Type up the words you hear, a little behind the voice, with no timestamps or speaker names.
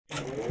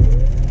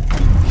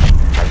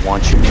I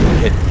want you to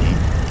hit me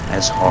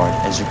as hard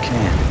as you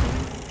can.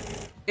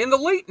 In the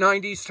late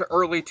 90s to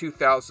early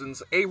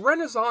 2000s, a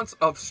renaissance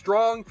of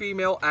strong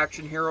female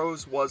action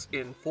heroes was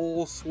in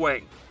full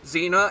swing.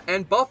 Xena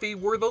and Buffy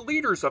were the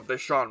leaders of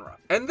this genre,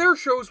 and their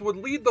shows would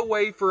lead the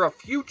way for a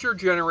future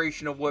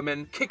generation of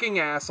women kicking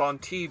ass on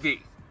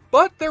TV.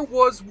 But there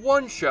was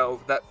one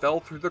show that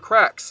fell through the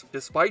cracks,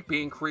 despite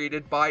being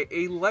created by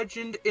a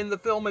legend in the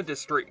film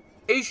industry.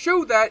 A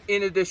show that,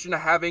 in addition to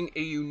having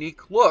a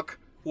unique look,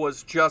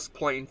 was just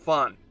plain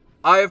fun.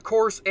 I, of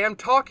course, am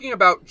talking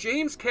about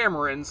James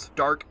Cameron's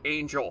Dark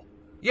Angel.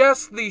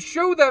 Yes, the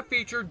show that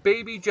featured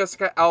baby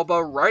Jessica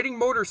Alba riding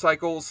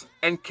motorcycles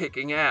and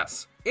kicking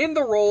ass, in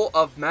the role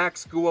of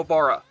Max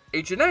Guevara,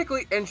 a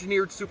genetically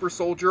engineered super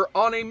soldier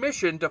on a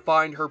mission to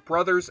find her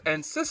brothers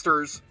and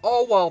sisters,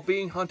 all while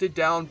being hunted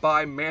down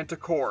by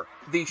Manticore,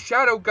 the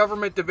shadow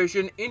government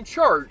division in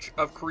charge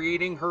of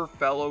creating her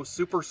fellow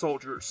super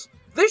soldiers.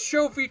 This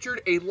show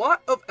featured a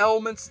lot of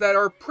elements that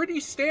are pretty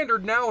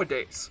standard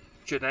nowadays.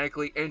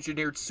 Genetically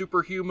engineered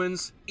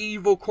superhumans,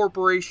 evil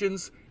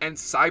corporations, and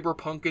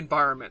cyberpunk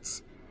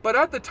environments. But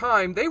at the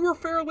time, they were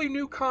fairly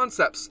new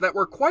concepts that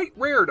were quite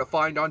rare to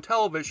find on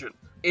television,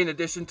 in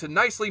addition to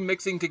nicely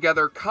mixing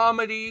together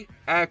comedy,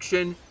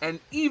 action, and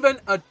even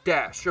a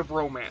dash of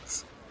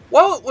romance.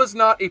 While it was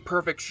not a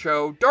perfect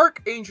show,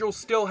 Dark Angel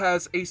still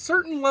has a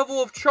certain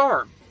level of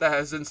charm that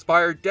has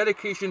inspired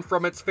dedication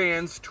from its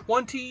fans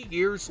 20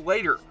 years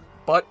later.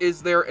 But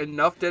is there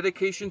enough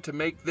dedication to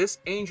make this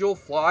angel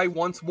fly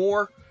once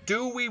more?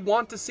 Do we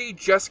want to see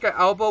Jessica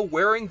Alba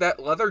wearing that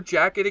leather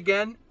jacket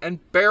again and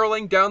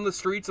barreling down the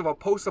streets of a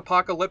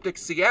post-apocalyptic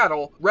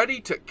Seattle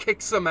ready to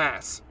kick some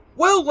ass?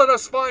 Well, let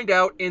us find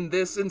out in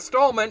this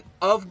installment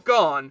of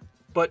Gone,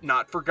 But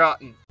Not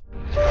Forgotten.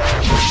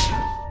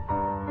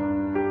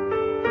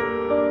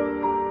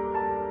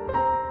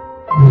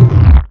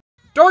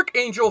 Dark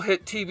Angel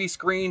hit TV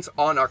screens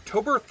on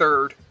October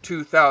 3rd,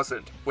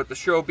 2000, with the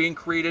show being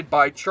created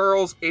by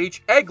Charles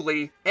H.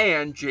 Eglee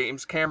and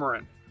James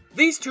Cameron.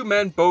 These two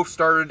men both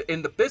started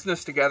in the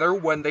business together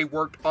when they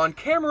worked on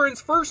Cameron's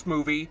first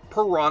movie,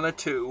 Piranha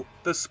 2: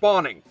 The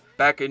Spawning,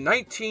 back in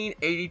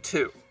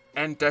 1982.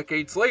 And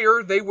decades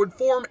later, they would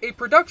form a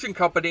production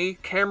company,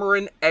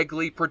 Cameron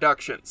Eglee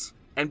Productions,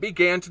 and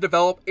began to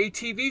develop a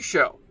TV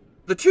show.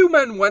 The two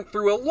men went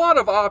through a lot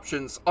of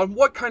options on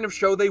what kind of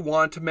show they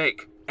wanted to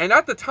make. And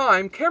at the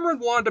time, Cameron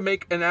wanted to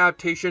make an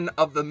adaptation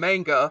of the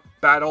manga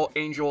Battle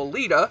Angel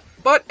Alita,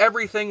 but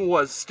everything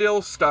was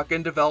still stuck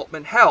in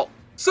development hell.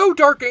 So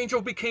Dark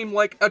Angel became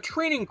like a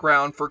training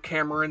ground for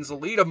Cameron's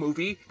Alita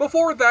movie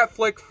before that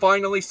flick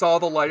finally saw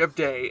the light of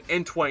day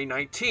in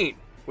 2019,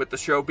 with the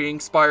show being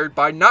inspired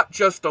by not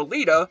just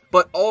Alita,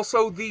 but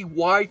also the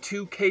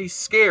Y2K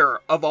scare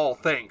of all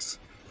things.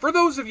 For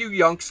those of you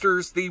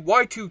youngsters, the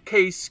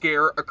Y2K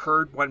scare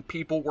occurred when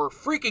people were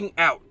freaking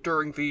out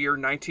during the year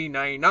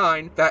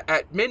 1999 that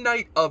at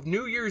midnight of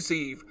New Year's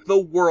Eve, the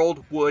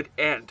world would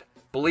end,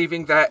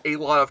 believing that a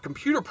lot of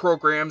computer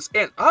programs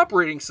and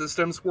operating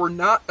systems were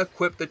not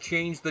equipped to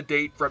change the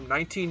date from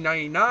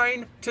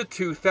 1999 to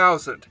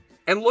 2000.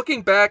 And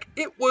looking back,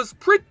 it was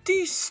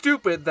pretty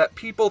stupid that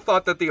people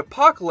thought that the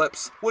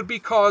apocalypse would be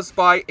caused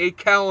by a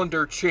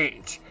calendar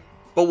change.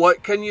 But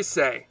what can you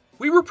say?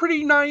 We were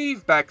pretty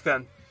naive back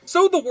then.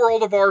 So the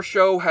world of our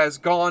show has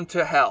gone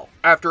to hell,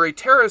 after a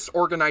terrorist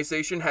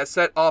organization has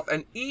set off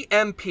an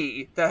EMP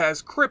that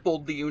has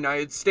crippled the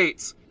United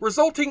States,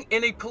 resulting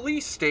in a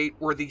police state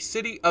where the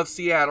city of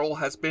Seattle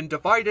has been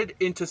divided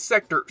into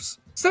sectors,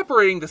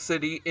 separating the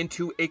city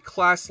into a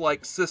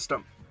class-like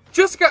system.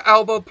 Jessica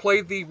Alba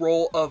played the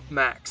role of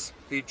Max,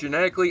 the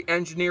genetically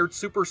engineered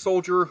super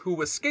soldier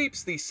who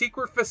escapes the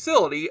secret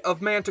facility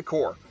of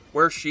Manticore,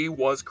 where she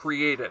was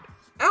created.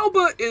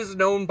 Alba is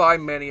known by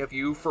many of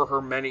you for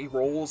her many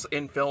roles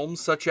in films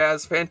such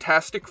as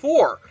Fantastic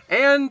Four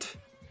and,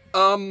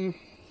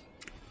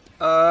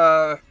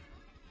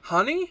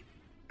 Honey?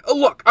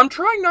 Look, I'm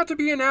trying not to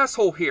be an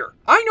asshole here.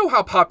 I know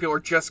how popular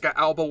Jessica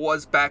Alba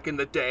was back in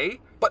the day,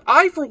 but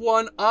I, for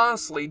one,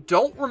 honestly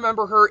don't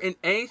remember her in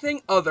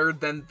anything other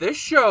than this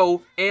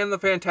show and the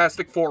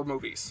Fantastic Four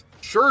movies.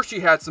 Sure, she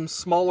had some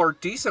smaller,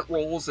 decent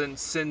roles in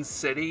Sin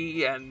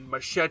City and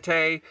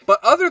Machete, but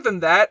other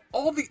than that,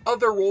 all the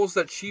other roles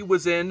that she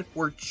was in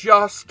were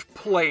just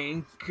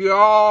plain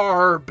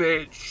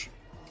garbage.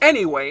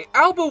 Anyway,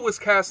 Alba was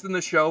cast in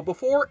the show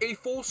before a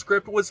full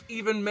script was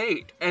even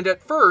made, and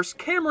at first,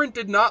 Cameron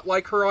did not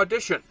like her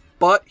audition,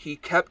 but he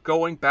kept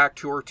going back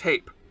to her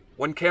tape.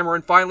 When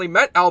Cameron finally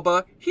met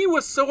Alba, he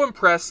was so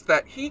impressed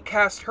that he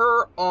cast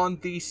her on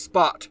the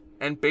spot,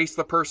 and based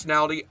the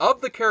personality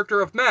of the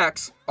character of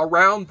Max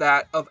around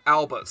that of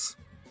Alba's.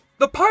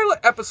 The pilot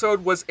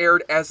episode was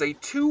aired as a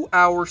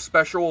 2-hour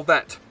special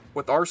event,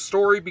 with our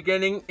story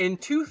beginning in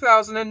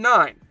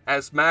 2009,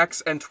 as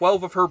Max and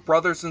 12 of her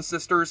brothers and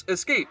sisters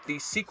escape the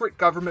secret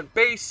government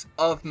base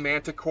of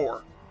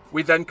Manticore.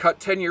 We then cut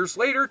 10 years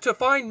later to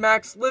find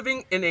Max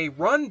living in a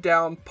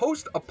run-down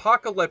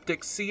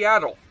post-apocalyptic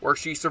Seattle, where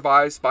she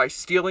survives by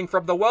stealing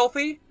from the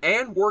wealthy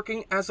and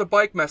working as a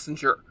bike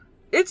messenger,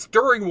 It's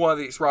during one of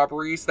these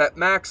robberies that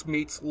Max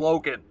meets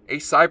Logan, a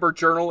cyber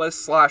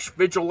journalist slash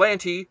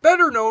vigilante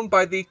better known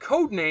by the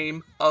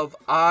codename of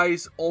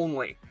Eyes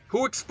Only,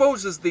 who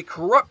exposes the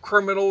corrupt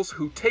criminals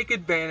who take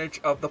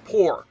advantage of the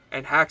poor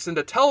and hacks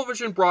into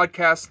television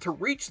broadcasts to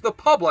reach the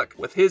public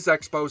with his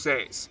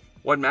exposés.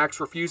 When Max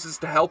refuses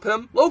to help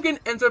him, Logan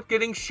ends up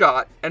getting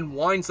shot and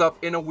winds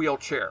up in a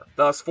wheelchair,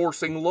 thus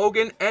forcing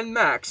Logan and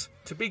Max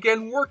to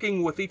begin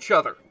working with each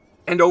other.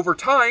 And over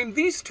time,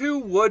 these two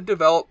would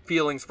develop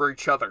feelings for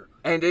each other,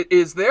 and it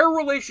is their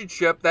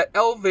relationship that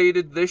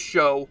elevated this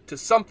show to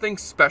something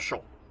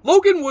special.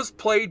 Logan was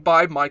played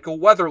by Michael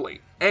Weatherly,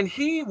 and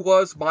he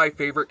was my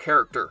favorite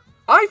character.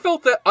 I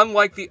felt that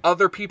unlike the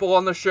other people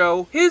on the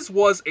show, his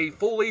was a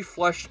fully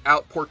fleshed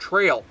out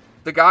portrayal.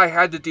 The guy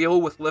had to deal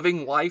with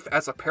living life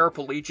as a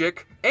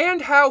paraplegic,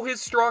 and how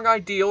his strong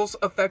ideals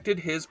affected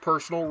his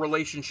personal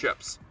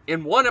relationships.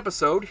 In one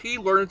episode, he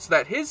learns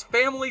that his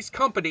family's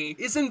company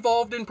is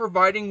involved in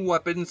providing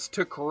weapons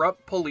to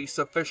corrupt police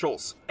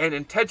officials, and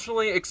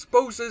intentionally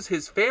exposes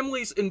his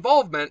family's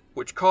involvement,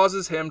 which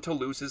causes him to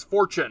lose his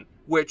fortune,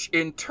 which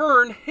in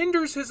turn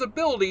hinders his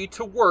ability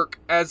to work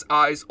as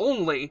Eyes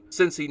Only,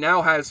 since he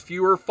now has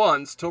fewer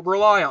funds to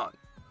rely on.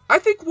 I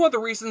think one of the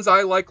reasons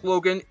I like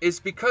Logan is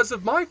because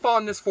of my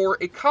fondness for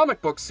a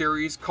comic book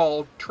series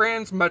called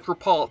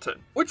Transmetropolitan,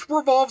 which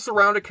revolves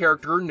around a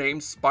character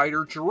named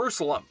Spider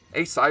Jerusalem,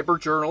 a cyber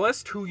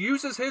journalist who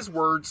uses his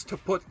words to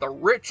put the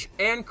rich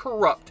and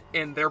corrupt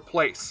in their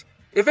place.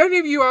 If any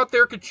of you out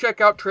there could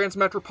check out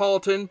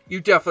Transmetropolitan, you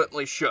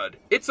definitely should.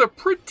 It's a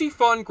pretty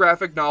fun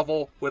graphic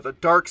novel with a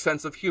dark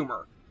sense of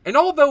humor. And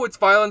although its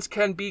violence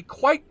can be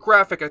quite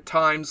graphic at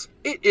times,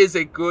 it is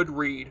a good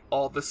read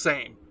all the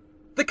same.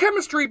 The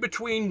chemistry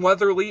between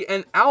Weatherly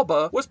and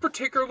Alba was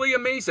particularly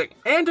amazing,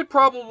 and it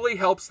probably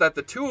helps that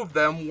the two of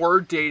them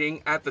were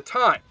dating at the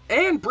time,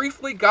 and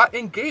briefly got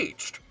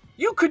engaged.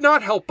 You could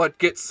not help but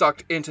get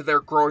sucked into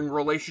their growing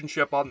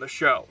relationship on the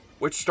show,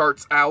 which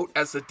starts out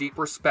as a deep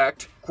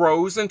respect,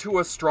 grows into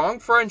a strong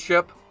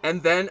friendship,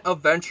 and then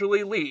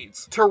eventually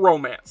leads to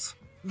romance.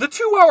 The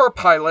 2-hour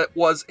pilot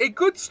was a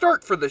good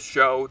start for this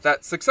show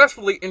that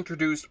successfully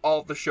introduced all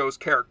of the show's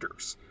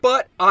characters.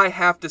 But I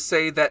have to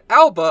say that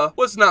Alba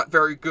was not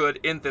very good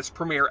in this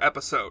premiere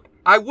episode.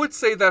 I would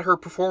say that her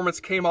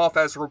performance came off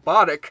as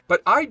robotic,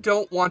 but I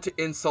don't want to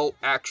insult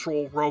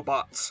actual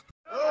robots.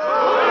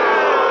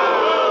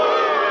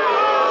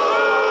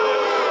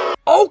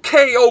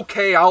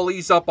 Okay, I'll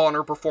ease up on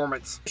her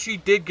performance. She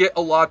did get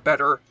a lot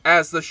better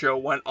as the show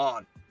went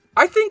on.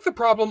 I think the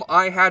problem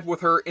I had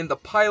with her in the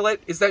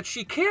pilot is that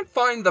she can't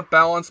find the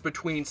balance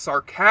between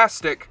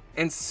sarcastic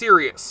and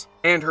serious,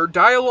 and her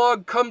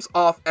dialogue comes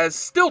off as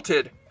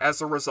stilted as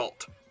a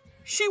result.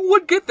 She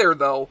would get there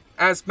though,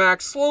 as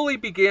Max slowly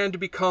began to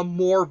become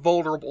more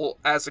vulnerable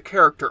as a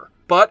character,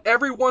 but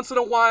every once in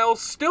a while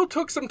still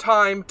took some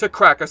time to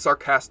crack a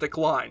sarcastic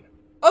line.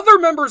 Other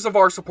members of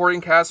our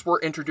supporting cast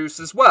were introduced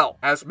as well,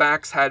 as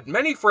Max had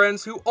many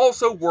friends who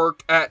also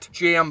worked at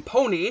Jam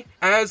Pony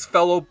as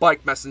fellow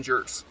bike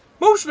messengers.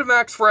 Most of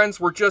Max's friends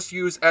were just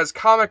used as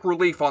comic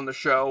relief on the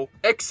show,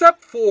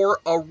 except for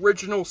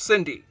Original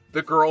Cindy,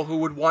 the girl who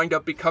would wind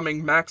up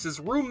becoming Max's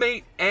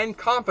roommate and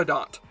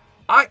confidant.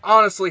 I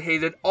honestly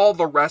hated all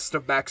the rest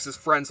of Max's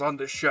friends on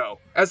this show,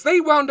 as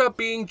they wound up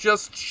being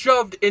just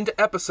shoved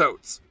into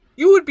episodes.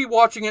 You would be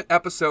watching an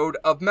episode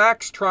of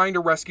Max trying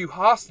to rescue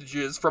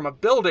hostages from a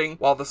building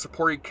while the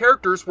supporting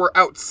characters were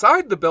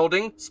outside the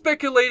building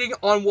speculating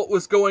on what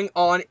was going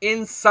on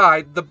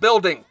inside the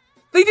building.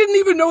 They didn't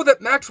even know that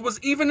Max was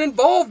even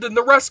involved in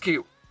the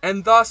rescue,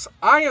 and thus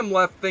I am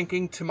left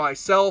thinking to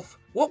myself,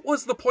 what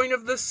was the point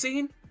of this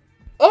scene?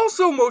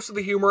 Also, most of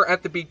the humor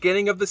at the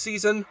beginning of the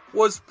season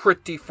was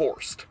pretty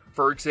forced.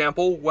 For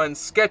example, when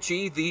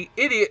Sketchy, the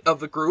idiot of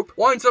the group,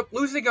 winds up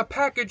losing a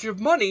package of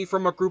money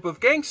from a group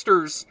of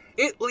gangsters,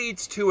 it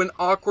leads to an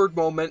awkward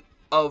moment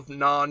of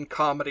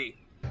non-comedy.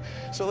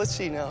 So let's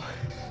see now.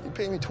 You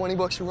pay me 20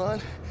 bucks a run,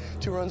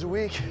 2 runs a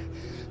week.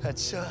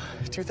 That's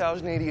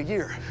 2,080 a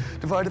year.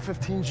 Divided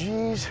 15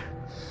 G's.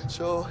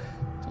 So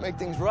to make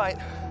things right,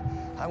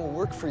 I will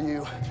work for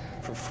you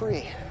for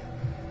free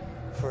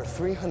for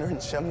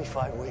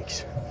 375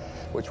 weeks,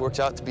 which works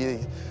out to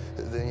be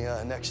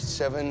the next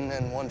 7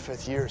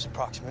 1/5 years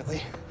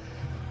approximately.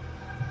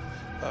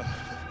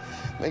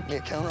 Make me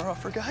a counter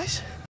offer,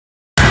 guys.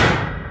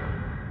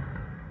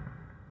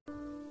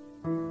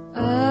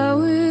 I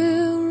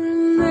will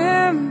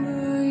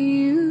remember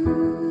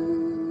you.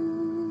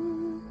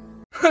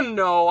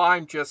 No,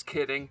 I'm just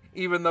kidding,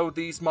 even though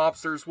these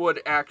mobsters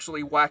would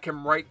actually whack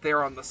him right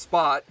there on the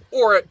spot,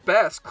 or at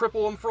best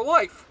cripple him for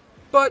life.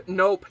 But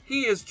nope,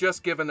 he is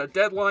just given a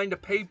deadline to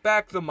pay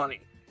back the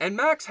money, and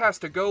Max has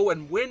to go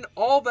and win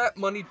all that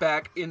money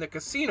back in the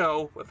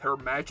casino with her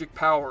magic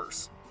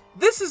powers.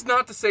 This is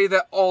not to say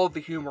that all of the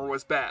humor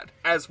was bad,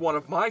 as one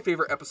of my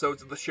favorite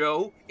episodes of the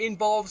show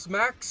involves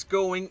Max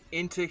going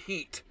into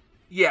heat.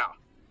 Yeah,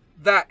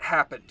 that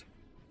happened.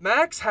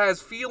 Max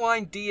has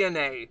feline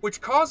DNA,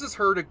 which causes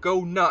her to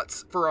go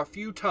nuts for a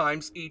few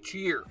times each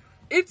year.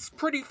 It's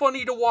pretty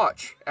funny to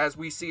watch, as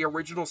we see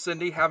original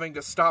Cindy having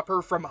to stop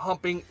her from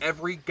humping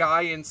every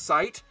guy in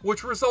sight,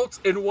 which results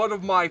in one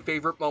of my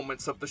favorite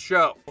moments of the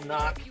show.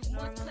 I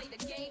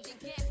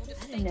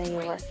didn't know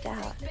you worked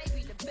out.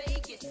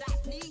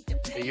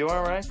 Are you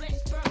alright?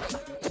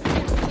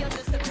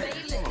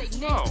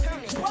 No.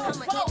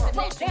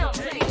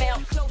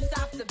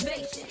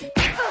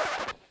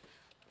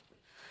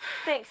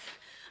 Thanks.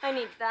 I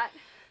need that.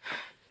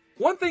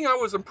 One thing I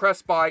was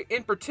impressed by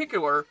in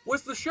particular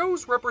was the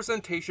show's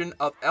representation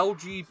of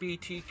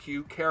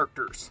LGBTQ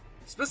characters,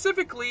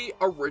 specifically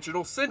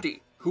original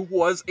Cindy, who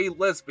was a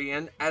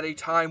lesbian at a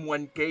time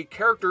when gay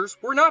characters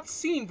were not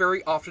seen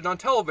very often on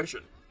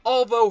television,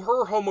 although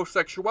her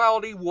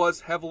homosexuality was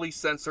heavily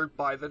censored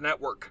by the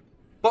network.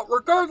 But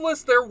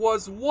regardless, there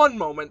was one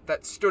moment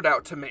that stood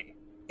out to me.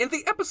 In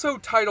the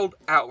episode titled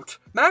Out,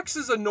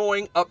 Max's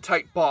annoying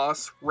uptight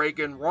boss,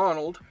 Reagan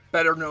Ronald,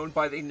 better known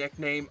by the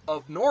nickname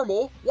of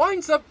Normal,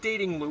 winds up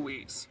dating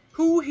Louise,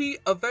 who he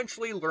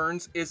eventually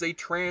learns is a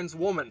trans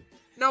woman.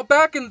 Now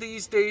back in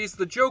these days,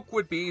 the joke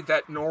would be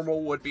that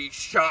Normal would be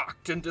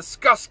shocked and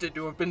disgusted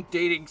to have been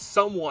dating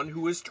someone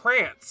who is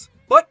trans.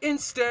 But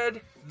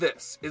instead,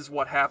 this is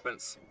what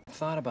happens. I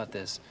thought about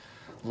this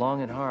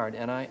long and hard,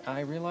 and I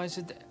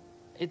realized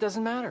it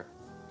doesn't matter.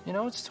 You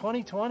know, it's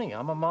 2020.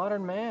 I'm a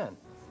modern man.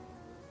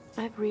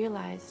 I've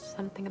realized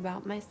something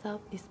about myself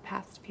these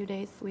past few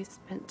days we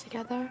spent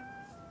together.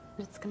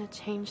 It's gonna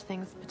change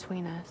things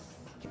between us.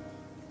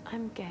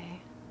 I'm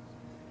gay.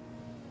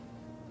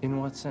 In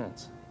what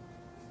sense?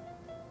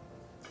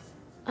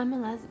 I'm a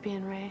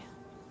lesbian, Ray.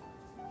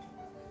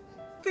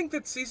 I think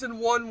that season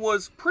 1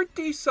 was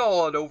pretty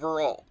solid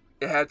overall.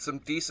 It had some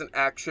decent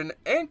action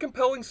and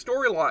compelling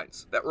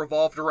storylines that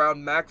revolved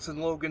around Max and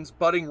Logan's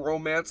budding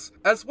romance,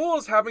 as well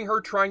as having her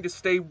trying to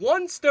stay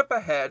one step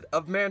ahead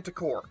of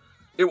Manticore.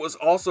 It was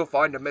also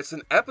fine to miss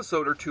an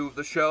episode or two of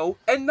the show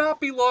and not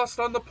be lost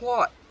on the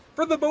plot.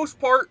 For the most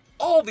part,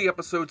 all the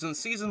episodes in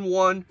season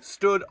 1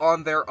 stood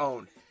on their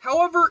own.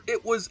 However,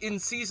 it was in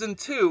season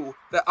 2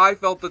 that I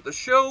felt that the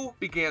show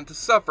began to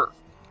suffer.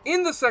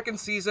 In the second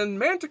season,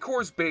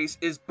 Manticore's base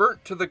is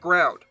burnt to the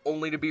ground,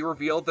 only to be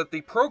revealed that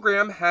the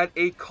program had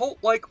a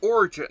cult-like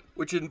origin,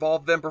 which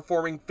involved them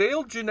performing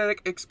failed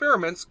genetic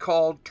experiments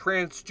called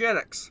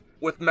transgenics,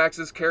 with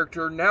Max's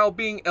character now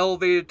being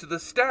elevated to the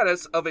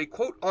status of a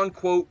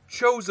quote-unquote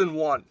chosen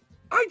one.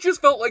 I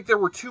just felt like there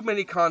were too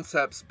many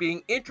concepts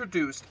being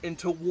introduced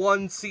into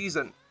one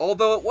season,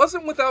 although it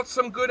wasn't without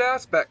some good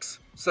aspects,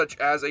 such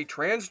as a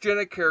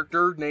transgenic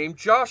character named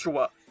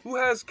Joshua, who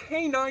has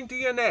canine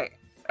DNA.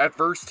 At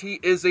first, he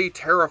is a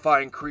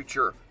terrifying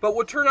creature, but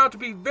would turn out to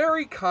be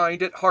very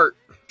kind at heart.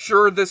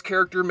 Sure, this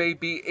character may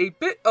be a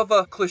bit of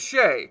a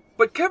cliché,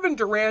 but Kevin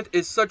Durant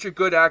is such a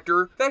good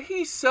actor that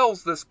he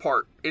sells this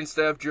part,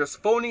 instead of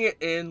just phoning it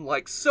in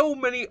like so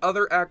many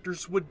other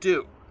actors would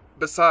do.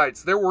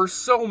 Besides, there were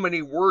so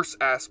many worse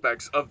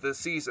aspects of this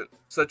season,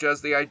 such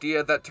as the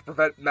idea that to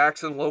prevent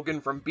Max and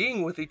Logan from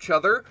being with each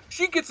other,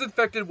 she gets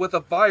infected with a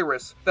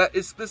virus that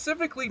is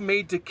specifically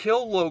made to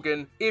kill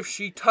Logan if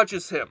she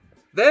touches him.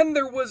 Then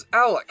there was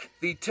Alec,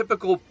 the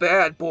typical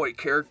bad boy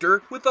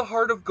character with a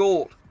heart of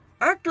gold.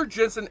 Actor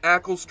Jensen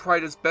Ackles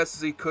tried as best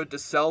as he could to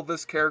sell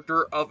this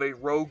character of a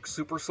rogue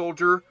super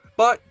soldier,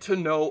 but to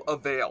no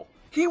avail.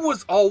 He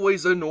was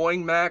always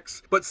annoying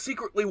Max, but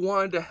secretly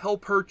wanted to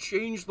help her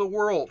change the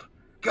world.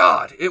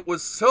 God, it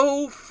was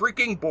so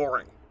freaking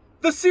boring.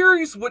 The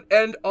series would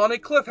end on a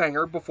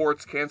cliffhanger before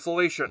its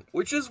cancellation,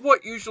 which is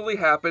what usually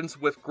happens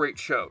with great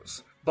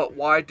shows. But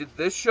why did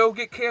this show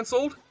get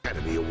cancelled?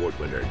 Academy Award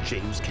winner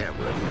James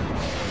Cameron.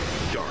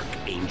 Dark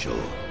Angel.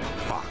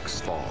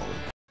 Fox Fall.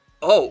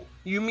 Oh,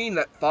 you mean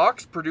that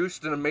Fox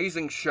produced an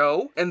amazing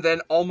show and then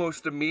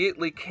almost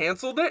immediately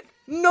cancelled it?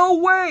 No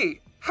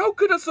way! How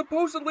could a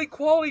supposedly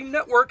quality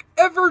network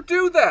ever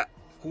do that?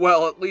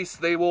 Well, at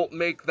least they won't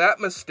make that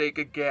mistake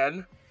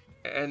again.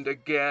 And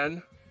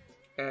again.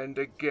 And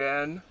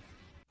again.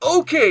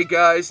 Okay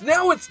guys,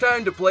 now it's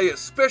time to play a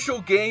special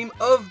game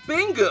of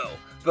Bingo!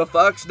 The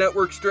Fox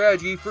Network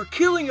strategy for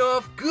killing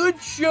off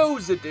good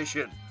shows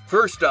edition.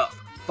 First off,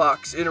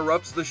 Fox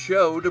interrupts the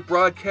show to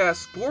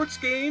broadcast sports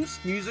games,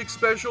 music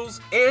specials,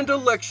 and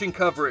election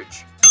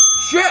coverage.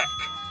 Check!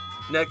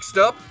 Next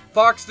up,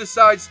 Fox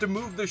decides to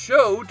move the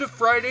show to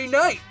Friday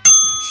night.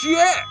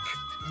 Check!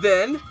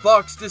 Then,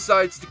 Fox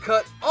decides to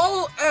cut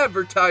all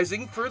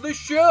advertising for the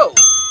show.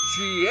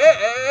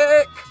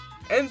 Check!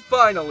 And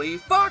finally,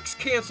 Fox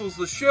cancels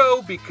the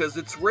show because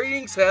its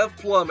ratings have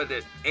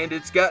plummeted, and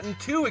it's gotten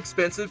too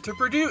expensive to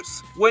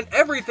produce, when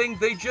everything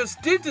they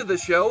just did to the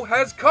show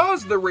has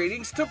caused the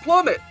ratings to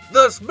plummet,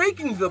 thus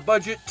making the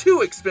budget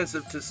too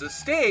expensive to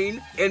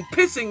sustain and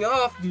pissing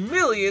off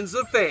millions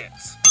of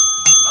fans.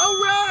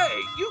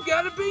 Alright, you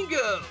got a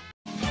bingo!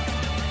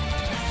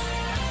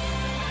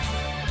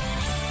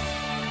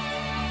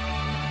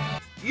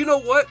 You know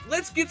what?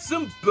 Let's get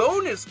some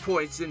bonus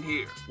points in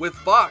here, with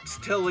Fox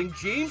telling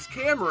James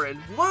Cameron,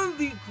 one of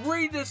the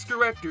greatest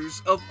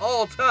directors of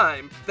all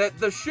time, that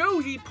the show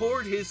he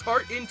poured his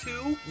heart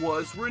into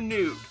was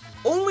renewed.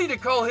 only to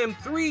call him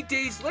 3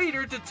 days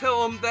later to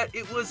tell him that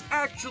it was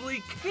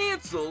actually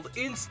cancelled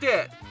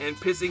instead, and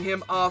pissing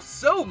him off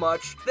so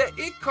much that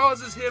it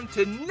causes him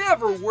to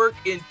never work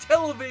in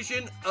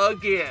television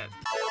again.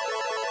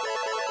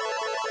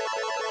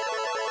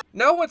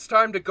 Now it's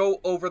time to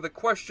go over the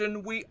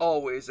question we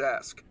always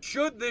ask.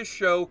 Should this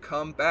show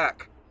come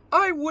back?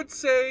 I would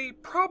say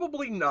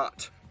probably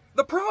not.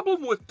 The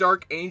problem with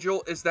Dark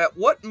Angel is that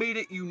what made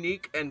it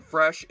unique and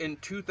fresh in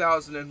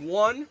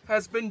 2001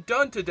 has been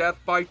done to death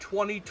by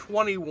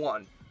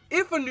 2021.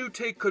 If a new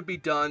take could be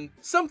done,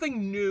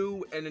 something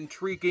new and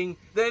intriguing,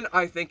 then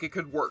I think it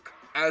could work,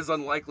 as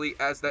unlikely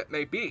as that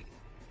may be.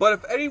 But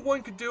if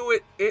anyone could do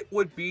it, it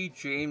would be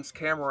James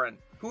Cameron,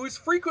 who has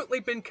frequently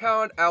been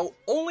counted out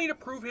only to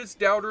prove his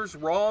doubters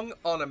wrong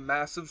on a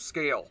massive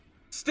scale.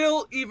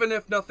 Still, even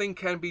if nothing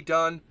can be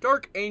done,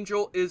 Dark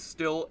Angel is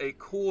still a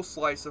cool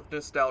slice of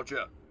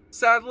nostalgia.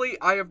 Sadly,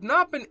 I have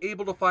not been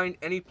able to find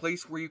any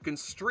place where you can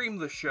stream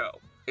the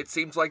show. It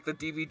seems like the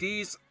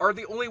DVDs are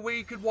the only way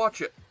you could watch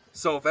it.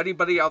 So if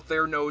anybody out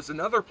there knows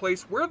another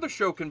place where the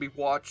show can be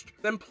watched,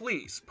 then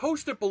please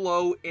post it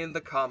below in the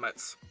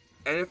comments.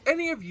 And if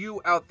any of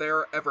you out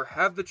there ever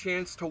have the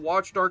chance to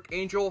watch Dark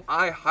Angel,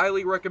 I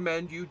highly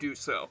recommend you do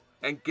so.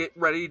 And get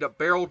ready to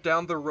barrel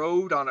down the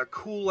road on a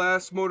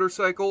cool-ass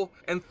motorcycle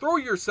and throw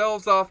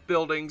yourselves off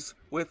buildings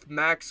with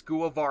Max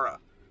Guevara.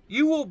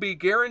 You will be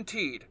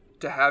guaranteed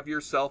to have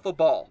yourself a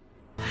ball.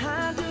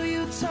 How do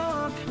you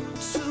talk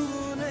to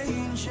an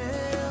angel?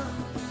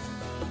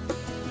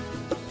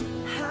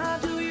 How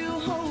do you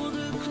hold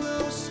her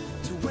close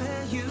to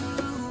where you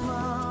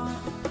are?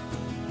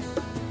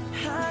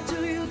 How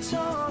do you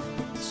talk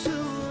to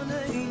an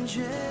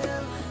angel?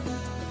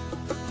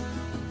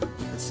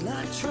 It's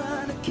like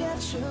trying to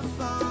catch a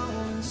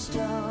falling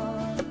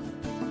star.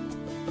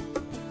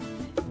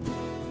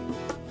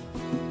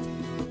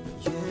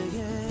 Yeah,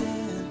 yeah.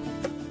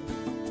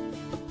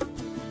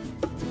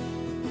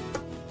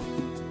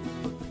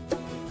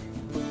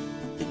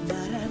 At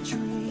night I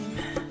dream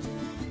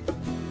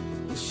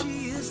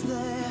she is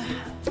there,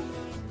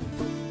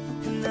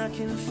 and I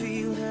can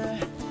feel her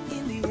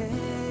in the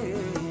air.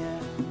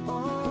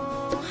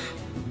 Oh,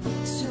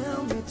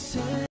 tell me,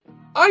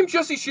 I'm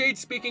Jesse Shade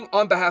speaking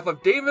on behalf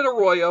of David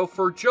Arroyo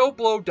for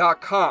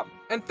JoBlo.com,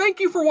 and thank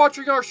you for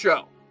watching our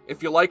show.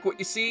 If you like what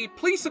you see,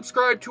 please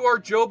subscribe to our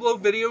JoBlo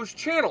Videos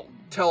channel.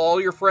 Tell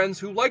all your friends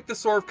who like this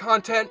sort of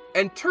content,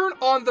 and turn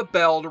on the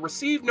bell to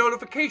receive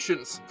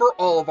notifications for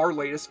all of our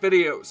latest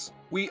videos.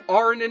 We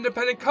are an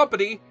independent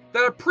company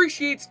that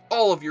appreciates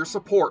all of your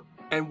support,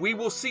 and we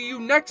will see you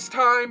next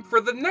time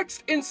for the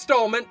next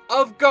installment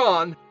of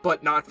Gone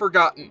But Not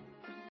Forgotten.